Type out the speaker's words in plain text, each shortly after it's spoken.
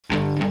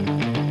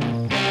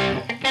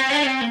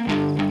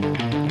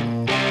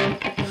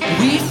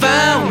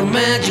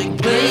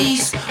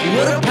place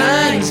where the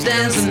pines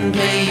dance in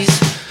pace.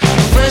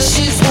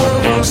 Freshest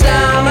water runs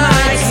down the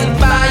heights and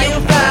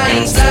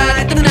fireflies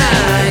light the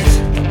night.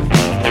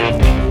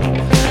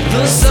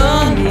 The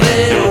sun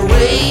lit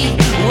away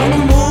when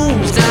the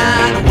moon's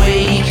died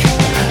awake.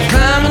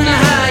 Climbing the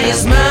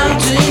highest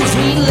mountains,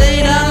 we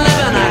laid our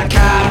living our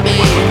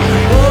copy.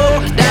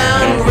 Walk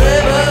down the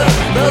river,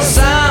 the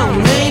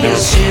sound made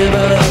us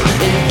shiver.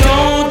 And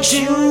don't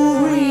you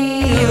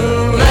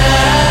realize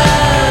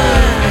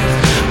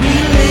we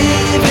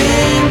live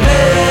in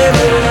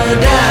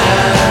paradise?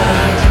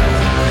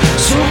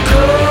 So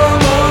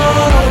come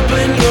on,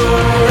 open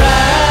your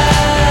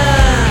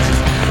eyes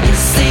and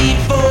see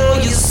for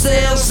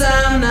yourselves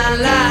I'm not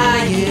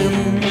lying.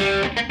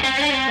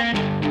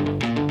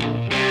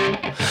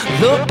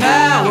 The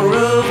power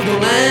of the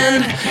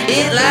land,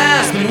 it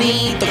lies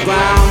beneath the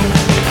ground.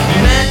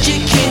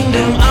 Magic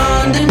kingdom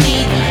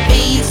underneath,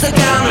 feeds the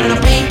down and the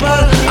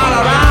people all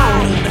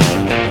around.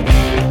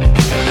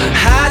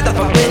 Hide the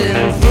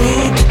forbidden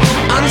fruit,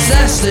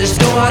 ancestors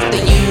taught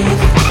the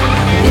youth.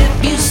 If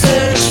you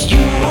search,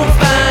 you will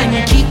find.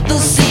 Keep the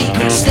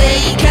secret, stay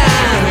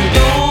kind.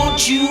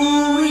 Don't you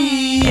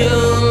realize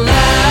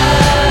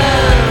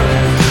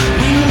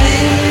we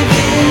live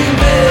in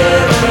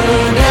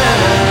paradise?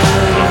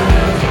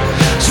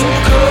 So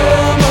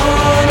come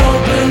on,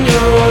 open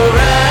your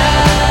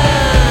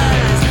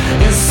eyes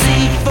and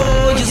see for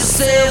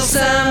yourselves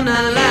I'm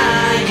not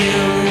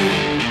lying.